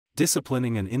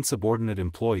Disciplining an insubordinate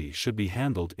employee should be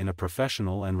handled in a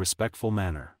professional and respectful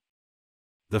manner.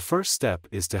 The first step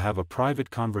is to have a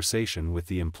private conversation with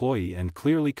the employee and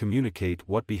clearly communicate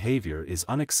what behavior is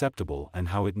unacceptable and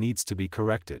how it needs to be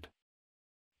corrected.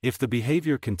 If the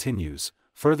behavior continues,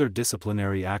 further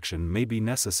disciplinary action may be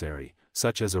necessary,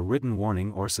 such as a written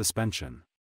warning or suspension.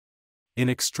 In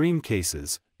extreme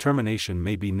cases, termination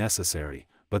may be necessary,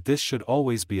 but this should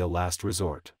always be a last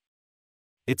resort.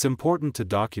 It's important to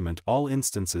document all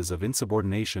instances of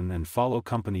insubordination and follow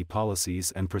company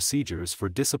policies and procedures for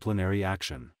disciplinary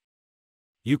action.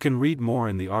 You can read more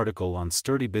in the article on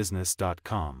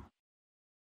sturdybusiness.com.